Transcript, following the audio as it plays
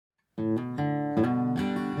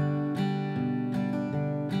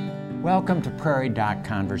Welcome to Prairie Doc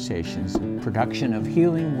Conversations, a production of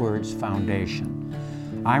Healing Words Foundation.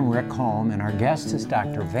 I'm Rick Holm, and our guest is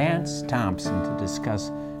Dr. Vance Thompson to discuss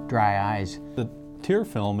dry eyes. The tear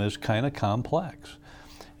film is kind of complex.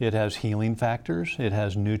 It has healing factors, it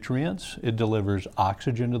has nutrients, it delivers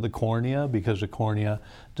oxygen to the cornea because the cornea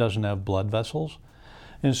doesn't have blood vessels.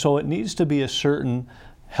 And so it needs to be a certain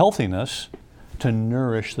healthiness to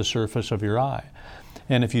nourish the surface of your eye.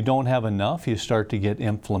 And if you don't have enough, you start to get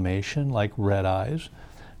inflammation like red eyes.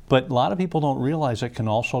 But a lot of people don't realize it can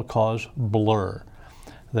also cause blur.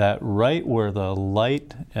 That right where the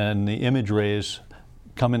light and the image rays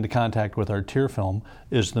come into contact with our tear film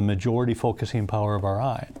is the majority focusing power of our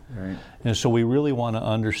eye. Right. And so we really want to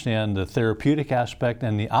understand the therapeutic aspect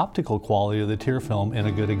and the optical quality of the tear film in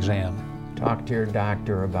a good exam. Talk to your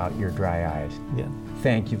doctor about your dry eyes. Yeah.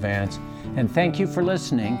 Thank you, Vance. And thank you for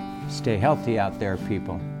listening. Stay healthy out there,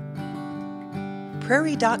 people.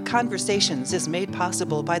 Prairie Doc Conversations is made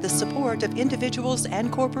possible by the support of individuals and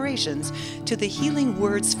corporations to the Healing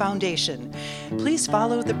Words Foundation. Please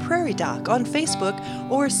follow the Prairie Doc on Facebook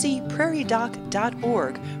or see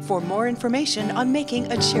prairiedoc.org for more information on making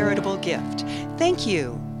a charitable gift. Thank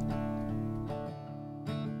you.